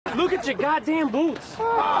Look at your goddamn boots.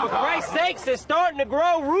 For Christ's sakes, they're starting to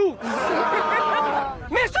grow roots.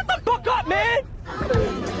 Man, shut the fuck up, man!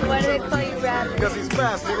 Why do they call you Rabbit? Because he's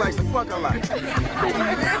fast and he likes to fuck a lot.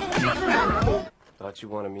 Thought you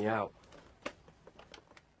wanted me out.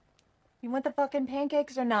 You want the fucking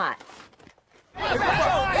pancakes or not?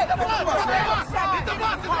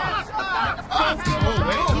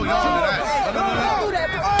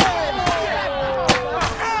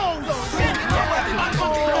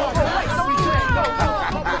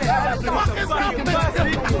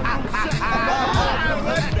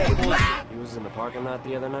 You was in the parking lot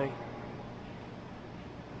the other night?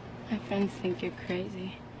 My friends think you're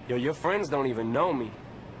crazy. Yo, your friends don't even know me.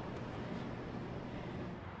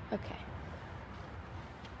 Okay.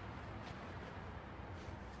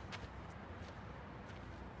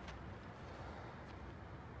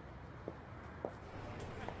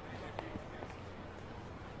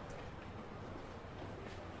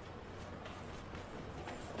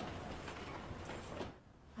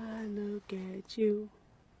 I look at you,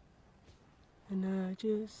 and I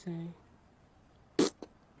just say...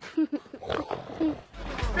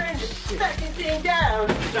 Second thing down.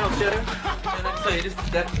 Down, Cheddar. And I tell you, this is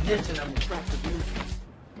the definition of attractive music.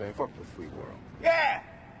 Man, fuck the free world. Yeah!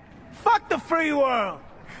 Fuck the free world!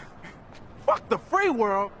 Fuck the free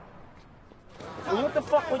world! And what the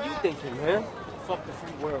fuck were you thinking, man? Fuck the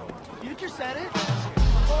free world. You just said it.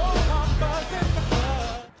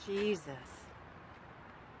 Jesus.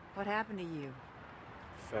 What happened to you?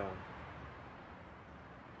 Fell.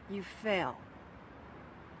 You fell.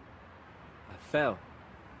 I fell.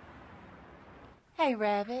 Hey,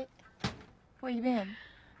 Rabbit. Where you been?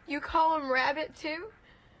 You call him Rabbit, too?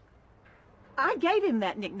 I gave him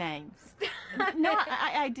that nickname. No,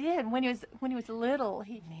 I did. When he was little,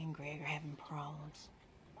 me and Greg are having problems.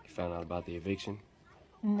 You found out about the eviction?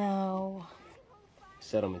 No.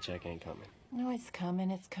 Settlement check ain't coming. No, it's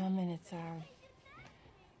coming. It's coming. It's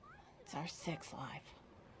our sex life.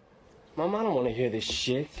 Mom, I don't want to hear this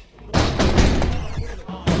shit.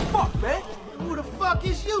 Fuck, man! Who the fuck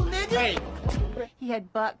is you, nigga? Hey! He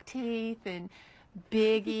had buck teeth and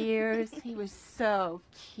big ears. He was so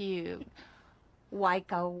cute.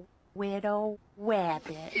 Like a widow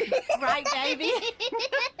rabbit. Right, baby?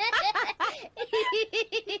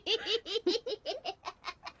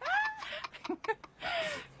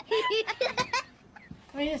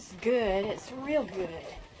 I mean, it's good. It's real good.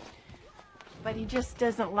 But he just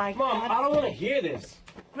doesn't like... Mom, I don't want to hear this.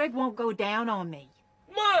 Greg won't go down on me.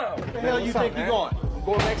 Mom! Where the hell you think you're going? I'm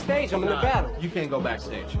going backstage. I'm in the battle. You can't go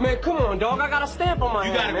backstage. Man, come on, dog. I got a stamp on my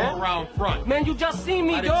You hand, gotta man. go around front. Man, you just seen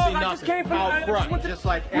me, I didn't dog. see I just nothing. came from... Out I just front, went to- just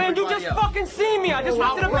like Man, you everybody just else. fucking seen me. I just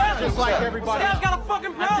went to the Out front, bathroom. just like everybody I've else. got a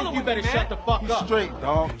fucking problem I think you better with me, shut the fuck up. Straight,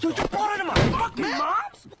 dog. Dude, you brought her to my fucking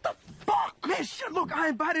mom's? What the fuck? Man, shit, look, I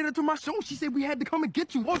invited her to my show. She said we had to come and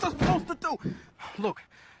get you. What was I supposed to do? Look.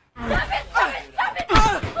 Stop it! Stop it! Stop it!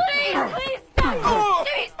 Please! Please stop it!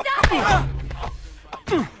 Jimmy, stop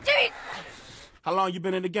it! Jimmy! How long you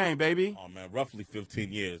been in the game, baby? Oh, man, roughly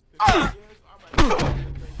 15 years.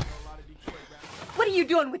 What are you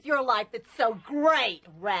doing with your life that's so great,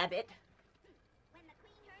 Rabbit?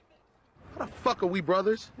 How the fuck are we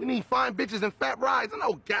brothers? We need fine bitches and fat rides and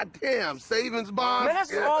oh goddamn savings bonds. Man,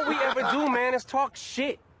 that's all we ever do, man, is talk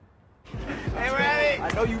shit. Hey, Rabbit!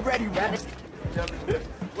 I know you ready, Rabbit.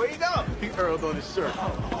 Where you go? He earled on his shirt.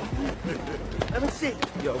 Let me see.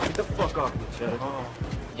 Yo, get the fuck off me, Cheddar.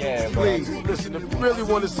 Yeah, bro. Please, listen, if you really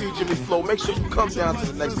want to see Jimmy Flow, make sure you come down to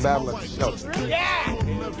the next battle at the show. Yeah!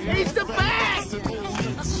 He's the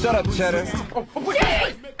best! Shut up, Cheddar. Oh,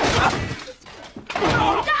 wait.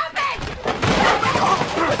 Stop it!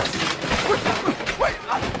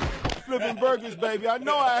 Flipping burgers, baby. I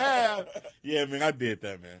know I have. Yeah, man, I did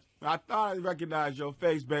that, man. I thought I recognized your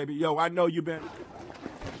face, baby. Yo, I know you been...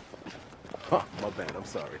 Huh, my bad, I'm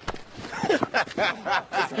sorry.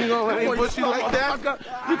 You know, it ain't push you like that.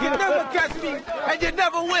 You can never catch me, and you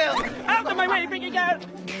never will. Out of my way, big guy.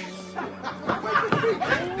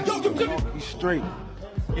 He's straight.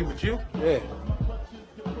 He with you? Yeah.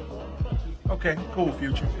 Okay, cool,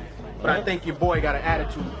 Future. But I think your boy got an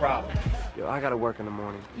attitude problem. Yo, I gotta work in the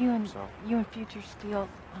morning. You and So. Future still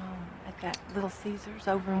at that Little Caesars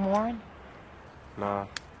over in Warren? Nah,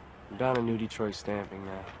 I'm down in New Detroit stamping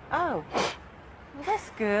now. Oh, well, that's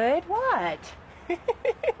good. What?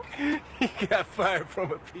 He got fired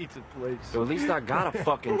from a pizza place. So at least I got a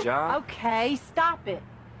fucking job. Okay, stop it.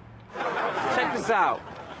 Check this out.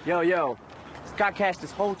 Yo, Scott cashed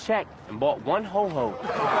his whole check and bought one ho-ho.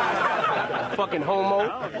 Fucking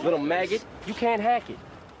homo, little maggot. You can't hack it.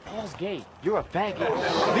 Paul's gay. You're a faggot.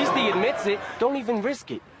 At least he admits it. Don't even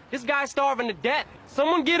risk it. This guy's starving to death.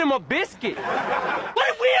 Someone get him a biscuit. What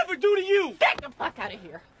did we ever do to you? Get the fuck out of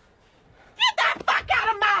here. Get the fuck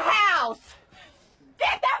out of my house!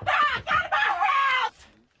 Get the fuck out of my house!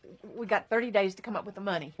 We got 30 days to come up with the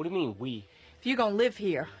money. What do you mean, we? If you're gonna live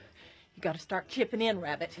here, you gotta start chipping in,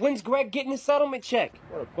 Rabbit. When's Greg getting his settlement check?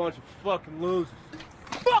 What a bunch of fucking losers.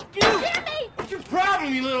 Fuck you! Jimmy! What's your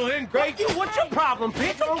problem, you little ingrate? Fuck you! What's your problem,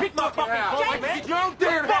 bitch? Don't kick my fucking phone, man! Don't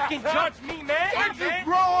dare Fucking judge me, man! Why don't you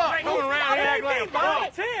grow up? Ain't going around here acting like a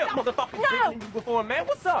punk. Motherfucking No. bitch before, man.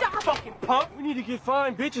 What's up? Stop. Fucking punk. We need to get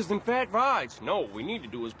fine bitches and fat rides. No, what we need to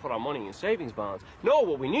do is put our money in savings bonds. No,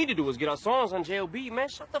 what we need to do is get our songs on JLB, man.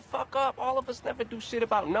 Shut the fuck up. All of us never do shit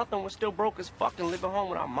about nothing. We're still broke as fuck and living home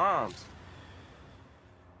with our moms.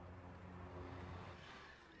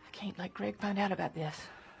 I can't let Greg find out about this.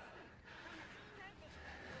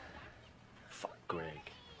 Fuck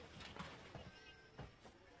Greg.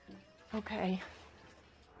 Okay.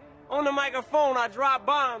 On the microphone, I drop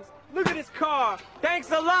bombs. Look at this car.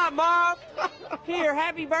 Thanks a lot, Mom. Here,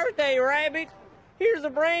 happy birthday, Rabbit. Here's a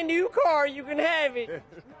brand new car. You can have it.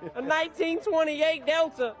 A 1928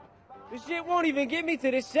 Delta. This shit won't even get me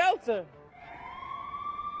to the shelter.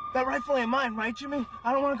 That rifle ain't mine, right, Jimmy?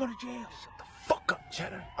 I don't want to go to jail. Shut the fuck up,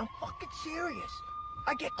 Cheddar. I'm fucking serious.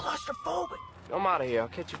 I get claustrophobic. I'm out of here. I'll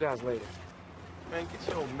catch you guys later. Man,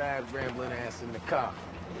 get your mad rambling ass in the car.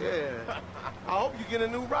 Yeah. I hope you get a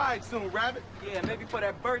new ride soon, Rabbit. Yeah, maybe for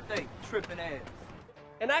that birthday, tripping ass.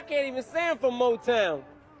 And I can't even say I'm from Motown.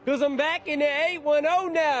 Cause I'm back in the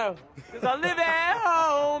 810 now. Cause I live at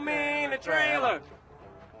home in a trailer.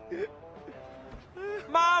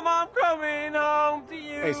 Mom, I'm coming home to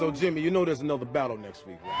you. Hey, so Jimmy, you know there's another battle next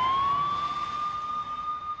week, right?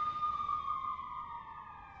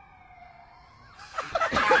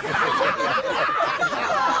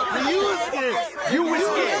 You were scared. You were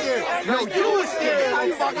scared. No, you were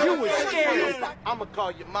scared. You were scared. I'ma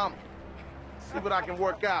call your mama. See what I can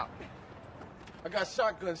work out. I got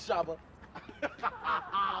shotgun shopper.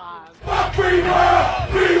 Fuck free world!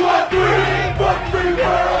 313! Fuck free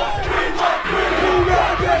world!